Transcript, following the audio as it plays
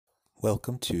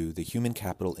Welcome to the Human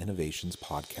Capital Innovations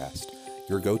Podcast,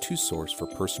 your go-to source for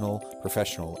personal,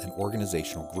 professional, and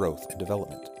organizational growth and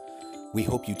development. We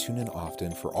hope you tune in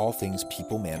often for all things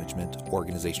people management,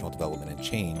 organizational development and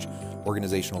change,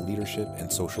 organizational leadership,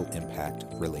 and social impact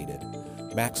related.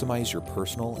 Maximize your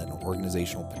personal and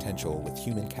organizational potential with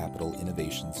Human Capital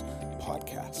Innovations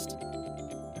Podcast.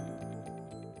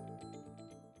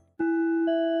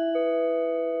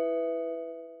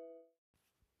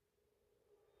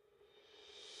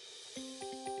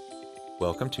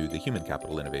 Welcome to the Human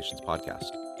Capital Innovations Podcast.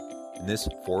 In this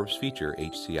Forbes Feature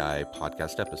HCI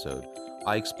podcast episode,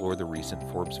 I explore the recent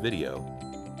Forbes video,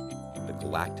 The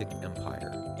Galactic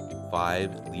Empire,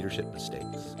 5 Leadership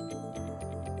Mistakes.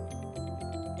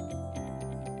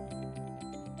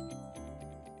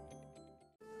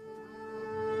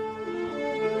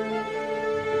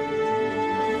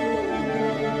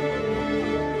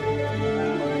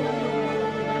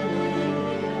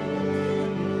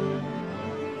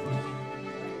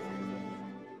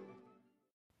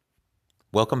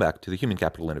 Welcome back to the Human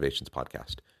Capital Innovations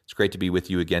Podcast. It's great to be with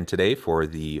you again today for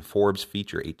the Forbes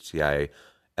Feature HCI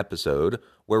episode,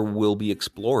 where we'll be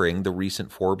exploring the recent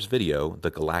Forbes video,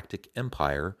 The Galactic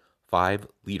Empire, 5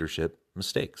 Leadership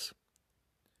Mistakes.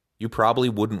 You probably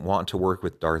wouldn't want to work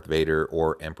with Darth Vader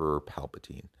or Emperor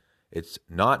Palpatine. It's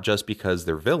not just because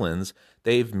they're villains,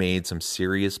 they've made some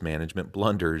serious management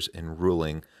blunders in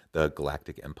ruling the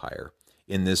Galactic Empire.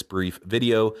 In this brief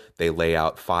video, they lay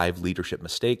out 5 leadership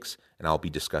mistakes, and I'll be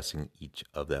discussing each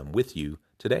of them with you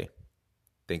today.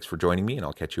 Thanks for joining me, and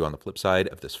I'll catch you on the flip side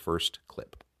of this first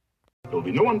clip. There will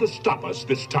be no one to stop us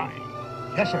this time.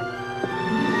 Yes, sir.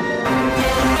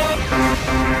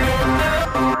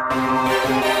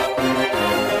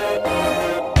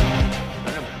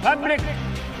 The Republic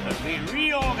will be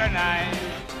reorganized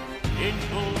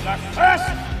into the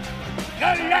first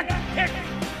Galactic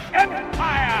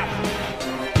Empire.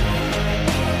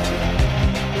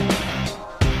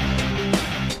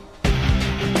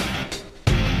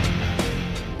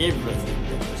 Everything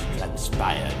that has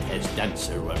transpired has done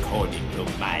so according to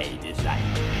my design.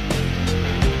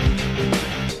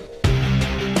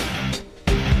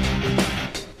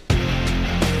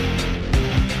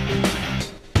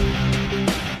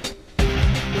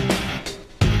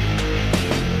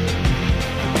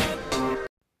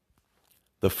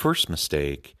 The first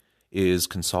mistake is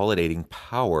consolidating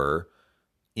power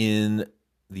in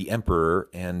the Emperor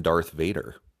and Darth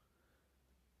Vader.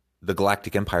 The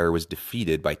Galactic Empire was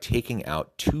defeated by taking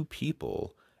out 2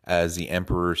 people as the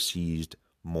Emperor seized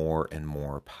more and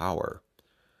more power.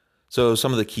 So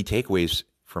some of the key takeaways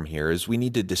from here is we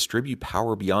need to distribute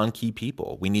power beyond key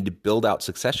people. We need to build out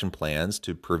succession plans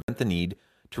to prevent the need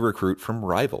to recruit from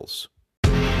rivals.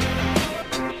 I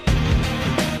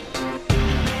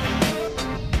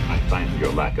find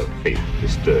your lack of faith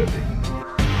disturbing.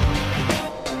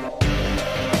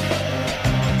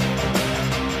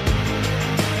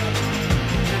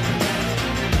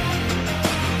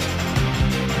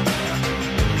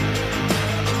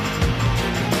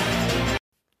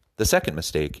 The second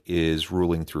mistake is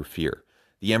ruling through fear.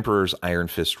 The Emperor's Iron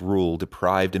Fist rule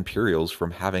deprived Imperials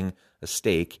from having a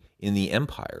stake in the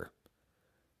Empire.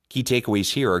 Key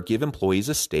takeaways here are give employees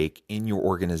a stake in your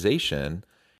organization.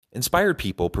 Inspired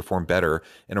people perform better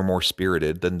and are more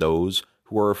spirited than those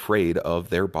who are afraid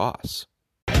of their boss.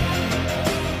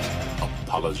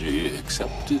 Apology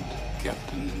accepted,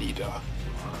 Captain Nida.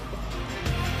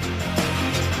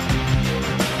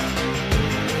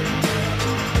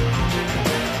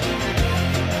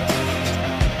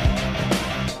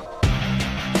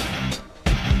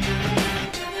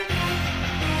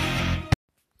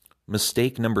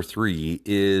 Mistake number 3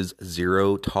 is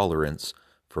zero tolerance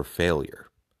for failure.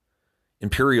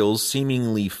 Imperials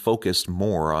seemingly focused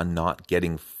more on not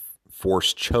getting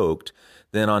force choked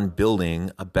than on building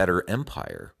a better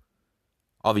empire.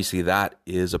 Obviously, that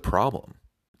is a problem.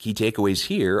 Key takeaways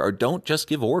here are don't just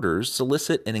give orders,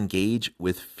 solicit and engage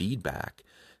with feedback.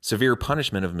 Severe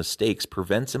punishment of mistakes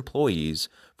prevents employees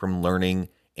from learning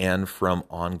and from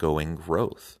ongoing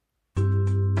growth.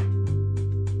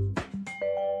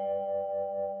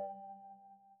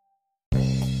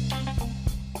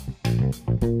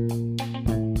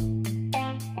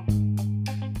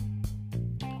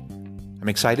 I'm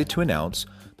excited to announce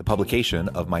the publication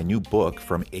of my new book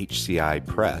from HCI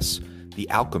Press, The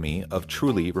Alchemy of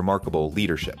Truly Remarkable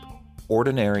Leadership: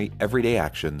 Ordinary, Everyday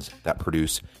Actions that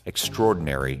Produce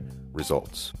Extraordinary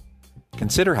Results.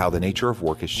 Consider how the nature of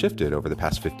work has shifted over the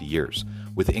past 50 years.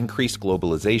 With increased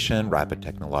globalization, rapid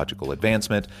technological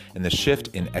advancement, and the shift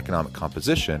in economic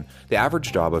composition, the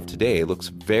average job of today looks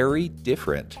very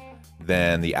different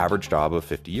than the average job of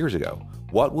 50 years ago.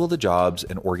 What will the jobs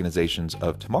and organizations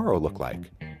of tomorrow look like?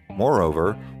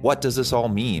 Moreover, what does this all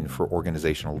mean for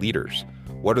organizational leaders?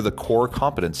 What are the core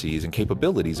competencies and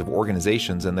capabilities of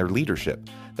organizations and their leadership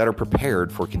that are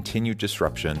prepared for continued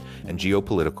disruption and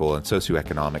geopolitical and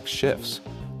socioeconomic shifts?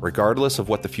 Regardless of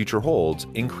what the future holds,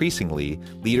 increasingly,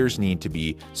 leaders need to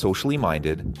be socially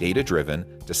minded,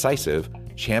 data-driven, decisive,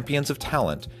 champions of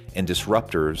talent, and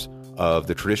disruptors of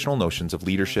the traditional notions of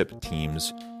leadership,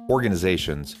 teams,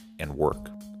 organizations, and work.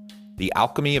 The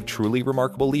alchemy of truly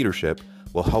remarkable leadership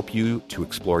will help you to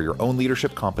explore your own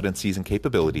leadership competencies and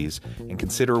capabilities and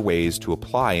consider ways to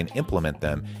apply and implement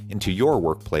them into your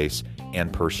workplace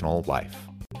and personal life.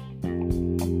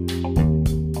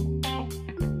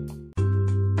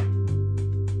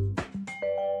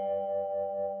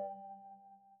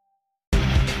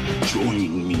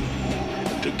 Join me.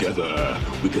 Together,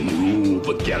 we can rule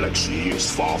the galaxy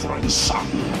as father and son.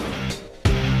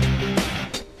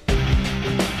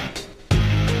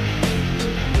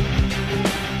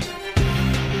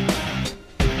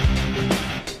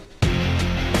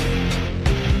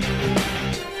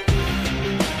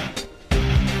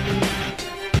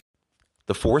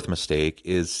 The fourth mistake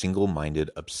is single-minded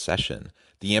obsession.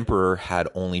 The Emperor had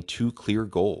only two clear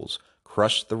goals: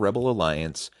 crush the Rebel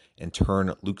Alliance and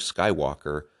turn Luke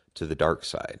Skywalker to the dark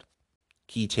side.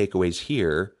 Key takeaways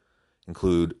here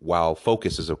include, while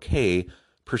focus is okay,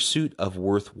 pursuit of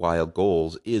worthwhile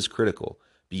goals is critical.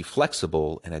 Be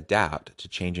flexible and adapt to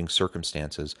changing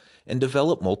circumstances and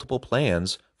develop multiple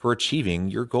plans for achieving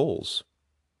your goals.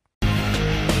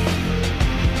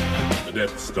 The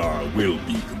Death Star will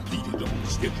be completed on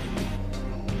schedule.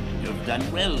 You've done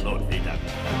well, Lord Vader.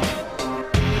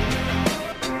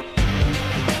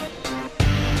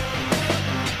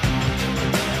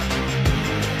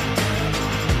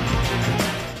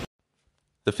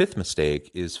 The fifth mistake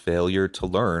is failure to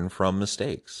learn from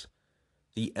mistakes.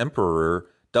 The Emperor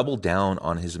doubled down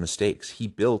on his mistakes. He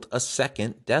built a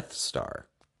second Death Star.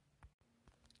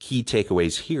 Key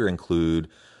takeaways here include: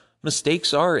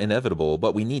 mistakes are inevitable,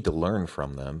 but we need to learn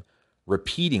from them.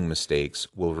 Repeating mistakes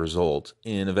will result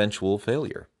in eventual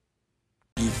failure.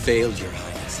 You failed, Your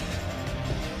Highness.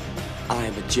 I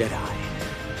am a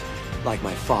Jedi, like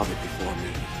my father before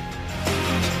me.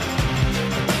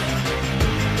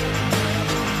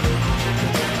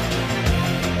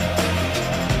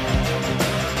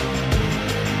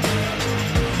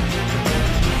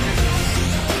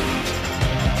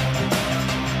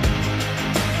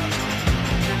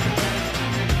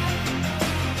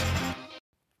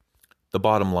 The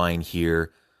bottom line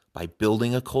here, by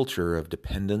building a culture of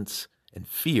dependence and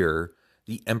fear,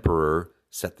 the Emperor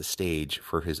set the stage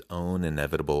for his own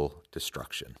inevitable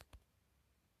destruction.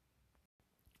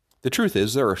 The truth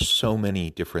is, there are so many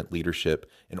different leadership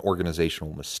and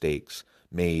organizational mistakes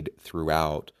made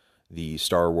throughout the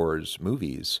Star Wars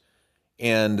movies,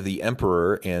 and the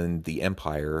Emperor and the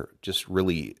Empire just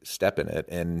really step in it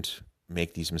and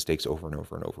make these mistakes over and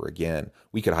over and over again.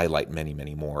 We could highlight many,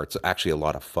 many more. It's actually a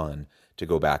lot of fun to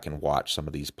go back and watch some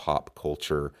of these pop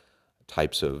culture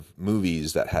types of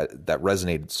movies that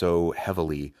resonated so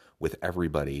heavily with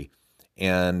everybody,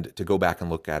 and to go back and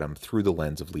look at them through the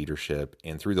lens of leadership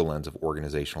and through the lens of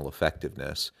organizational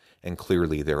effectiveness. And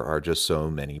clearly there are just so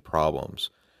many problems.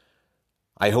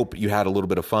 I hope you had a little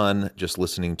bit of fun just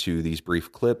listening to these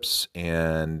brief clips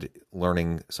and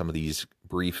learning some of these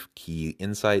brief key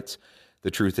insights. The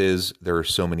truth is, there are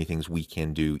so many things we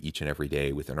can do each and every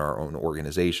day within our own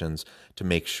organizations to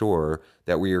make sure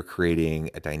that we are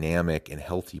creating a dynamic and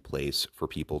healthy place for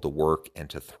people to work and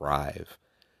to thrive.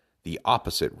 The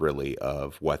opposite, really,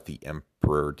 of what the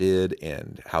Emperor did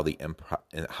and how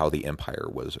the Empire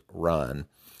was run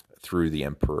through the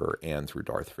Emperor and through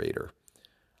Darth Vader.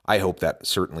 I hope that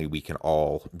certainly we can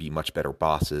all be much better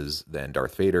bosses than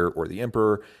Darth Vader or the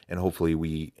Emperor, and hopefully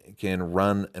we can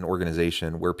run an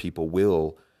organization where people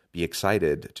will be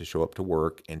excited to show up to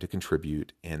work and to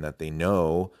contribute, and that they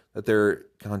know that their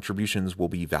contributions will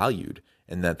be valued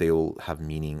and that they will have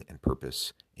meaning and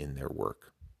purpose in their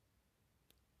work.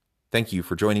 Thank you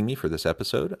for joining me for this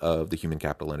episode of the Human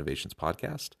Capital Innovations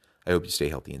Podcast. I hope you stay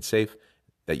healthy and safe,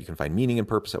 that you can find meaning and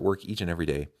purpose at work each and every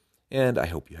day, and I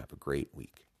hope you have a great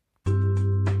week.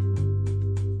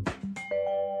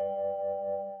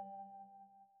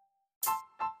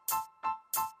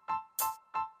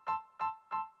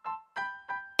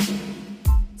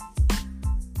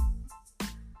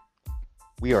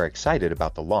 We are excited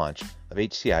about the launch of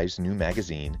HCI's new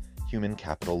magazine, Human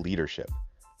Capital Leadership.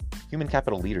 Human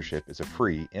Capital Leadership is a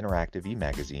free, interactive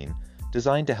e-magazine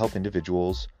designed to help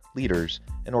individuals, leaders,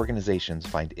 and organizations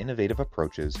find innovative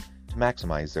approaches to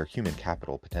maximize their human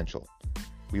capital potential.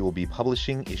 We will be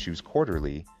publishing issues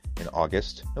quarterly in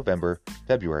August, November,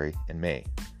 February, and May.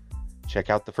 Check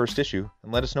out the first issue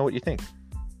and let us know what you think.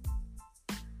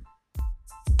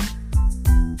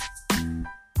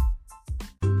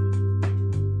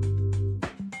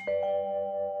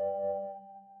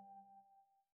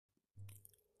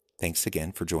 Thanks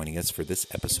again for joining us for this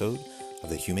episode of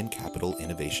the Human Capital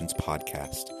Innovations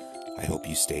Podcast. I hope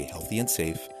you stay healthy and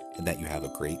safe and that you have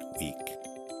a great week.